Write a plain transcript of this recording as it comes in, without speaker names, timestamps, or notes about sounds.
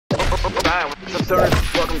Alright, what's up,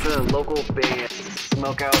 stoners? Welcome to the local band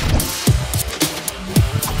Smokeout.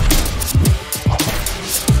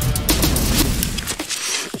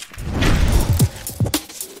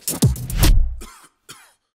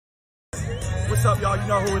 What's up, y'all? You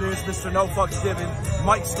know who it is, Mr. No Fucks Given,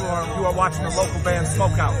 Mike Storm. You are watching the local band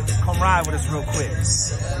Smokeout. Come ride with us real quick.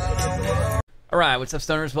 Alright, what's up,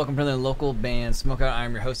 stoners? Welcome to the local band Smokeout.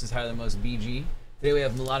 I'm your host, is Higher Than Most BG. Today we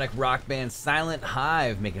have melodic rock band Silent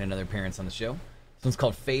Hive making another appearance on the show. This one's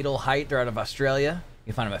called Fatal Height. They're out of Australia.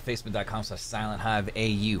 You can find them at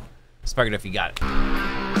facebook.com/SilentHiveAU. Spark it if you got it.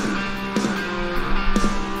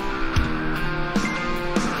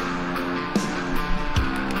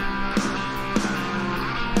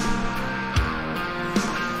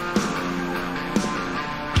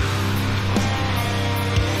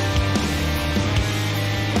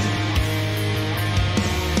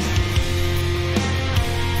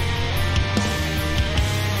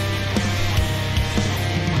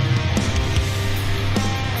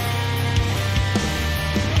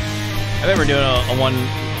 I remember doing a one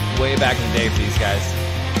way back in the day for these guys.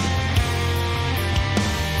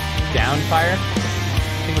 Downfire, I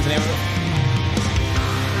think was the name of it.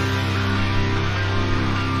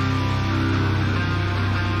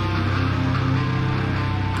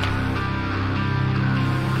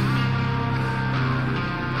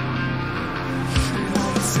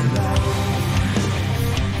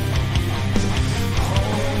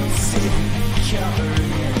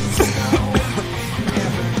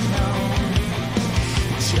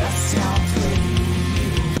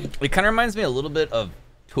 It kind of reminds me a little bit of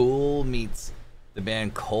Tool meets the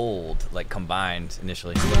band Cold, like combined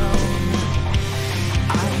initially.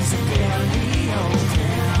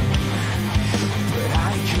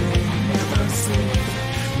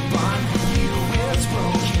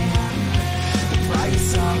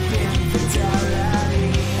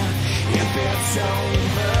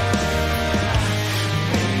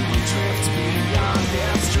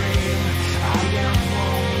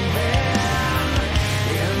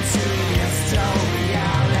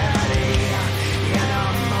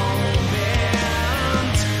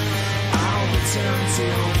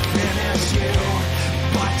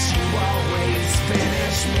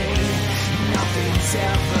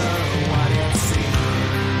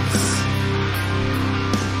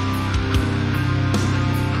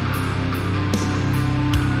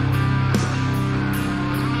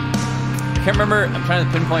 I can't remember. I'm trying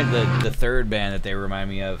to pinpoint the third band that they remind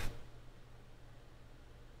me of.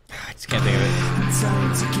 I just can't think of it.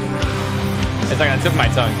 It's like on the tip of my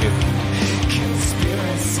tongue too.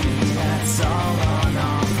 Conspiracy, that's all on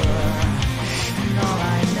offer. And all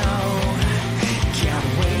I know, can't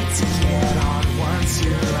wait to get on once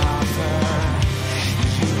you're offer.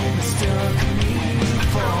 You mistook me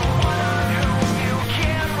for one you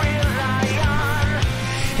can't rely on,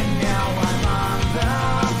 and now I'm on the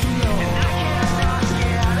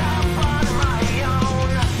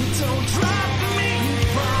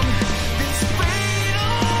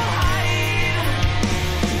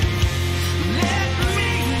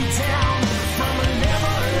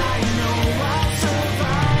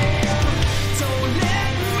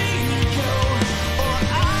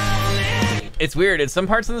It's weird. In some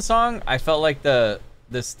parts of the song, I felt like the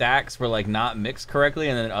stacks were like not mixed correctly,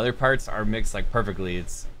 and then other parts are mixed like perfectly.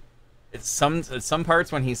 It's some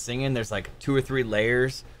parts when he's singing, there's like 2 or 3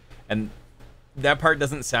 layers, and that part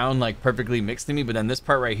doesn't sound like perfectly mixed to me. But then this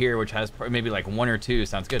part right here, which has maybe like 1 or 2,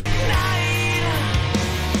 sounds good.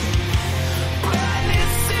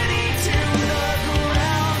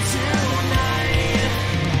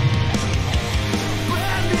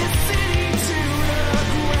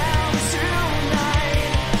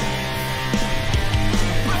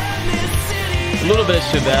 A little bit of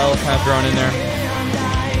Chevelle kind of thrown in there.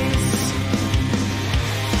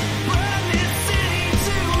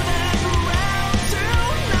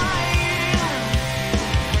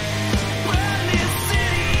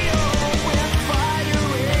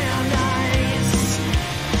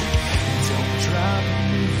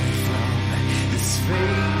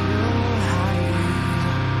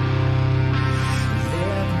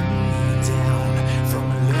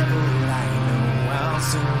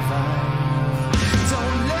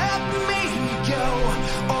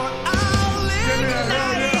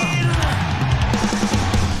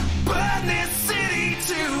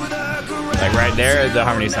 Like right there, the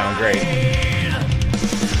harmony sound great.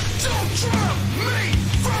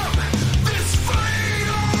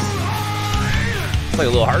 It's like a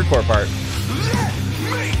little hardcore part.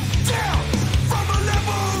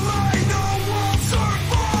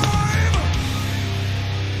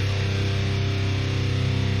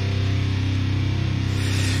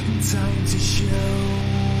 time to show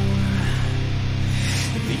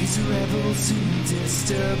these rebels who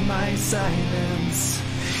disturb my silence.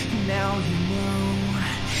 Now you know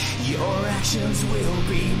your actions will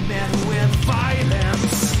be met with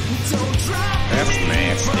violence. Don't drop That's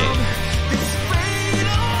nasty. from this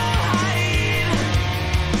fatal height.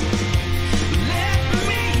 Let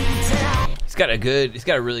me down. He's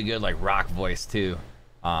got a really good like rock voice too.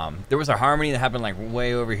 There was a harmony that happened like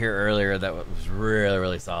way over here earlier that was really,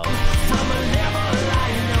 really solid. From a level I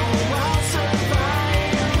know I'll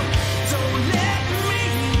survive. Don't let me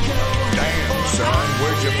go. Damn, son,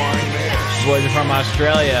 where'd you find this? These boys are from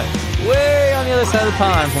Australia, way on the other side of the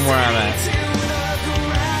pond from where I'm at.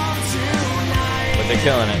 But they're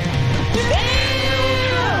killing it.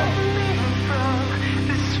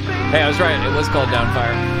 Hey, I was right. It was called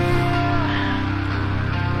Downfire.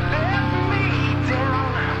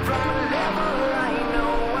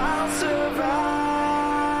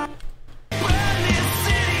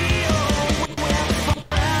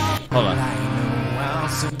 Hold on.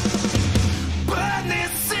 Burn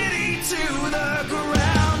this city to the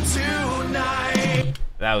ground tonight.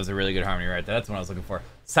 That was a really good harmony right there. That's what I was looking for.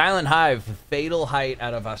 Silent Hive, Fatal Height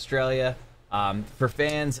out of Australia. For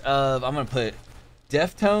fans of, I'm going to put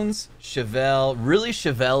Deftones, Chevelle, really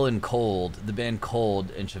Chevelle and Cold. The band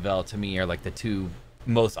Cold and Chevelle to me are like the two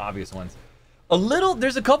most obvious ones.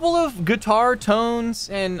 There's a couple of guitar tones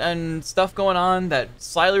and stuff going on that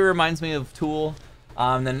slightly reminds me of Tool.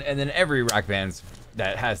 And then every rock band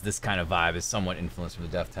that has this kind of vibe is somewhat influenced from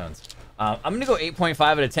the Deftones. I'm gonna go 8.5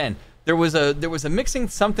 out of 10. There was a mixing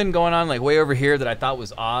something going on like way over here that I thought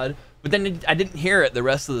was odd, but then I didn't hear it the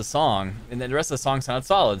rest of the song, and then the rest of the song sounded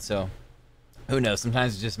solid. So who knows?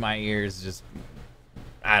 Sometimes it's just my ears, just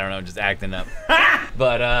I don't know, just acting up.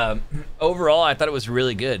 But overall, I thought it was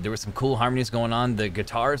really good. There were some cool harmonies going on. The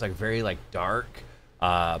guitar is like very like dark.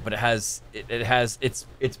 But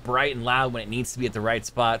it's bright and loud when it needs to be at the right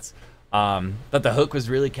spots. Thought the hook was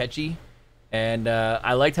really catchy, and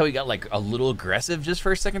I liked how he got like a little aggressive just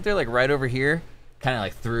for a second there, like right over here, kind of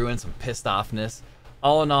like threw in some pissed offness.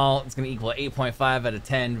 All in all, it's gonna equal 8.5 out of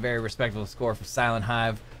 10. Very respectable score for Silent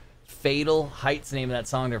Hive. Fatal Height's the name of that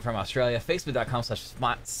song. They're from Australia.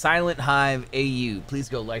 Facebook.com/SilentHiveAU. Please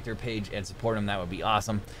go like their page and support them. That would be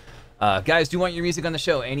awesome. Guys, do you want your music on the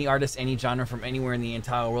show? Any artist, any genre from anywhere in the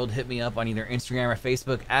entire world, hit me up on either Instagram or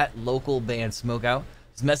Facebook at Local Band Smokeout.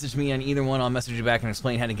 Just message me on either one. I'll message you back and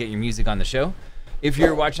explain how to get your music on the show. If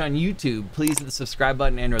you're watching on YouTube, please hit the subscribe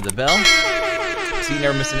button and or the bell so you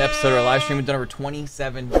never miss an episode or a live stream. We've done over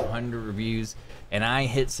 2,700 reviews, and I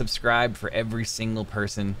hit subscribe for every single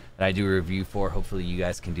person that I do a review for. Hopefully you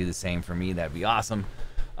guys can do the same for me. That'd be awesome.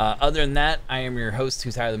 Other than that, I am your host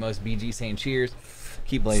who's higher than most, BG, saying cheers.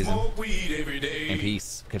 Keep blazing. Smoke weed every day. And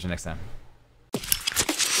peace. Catch you next time.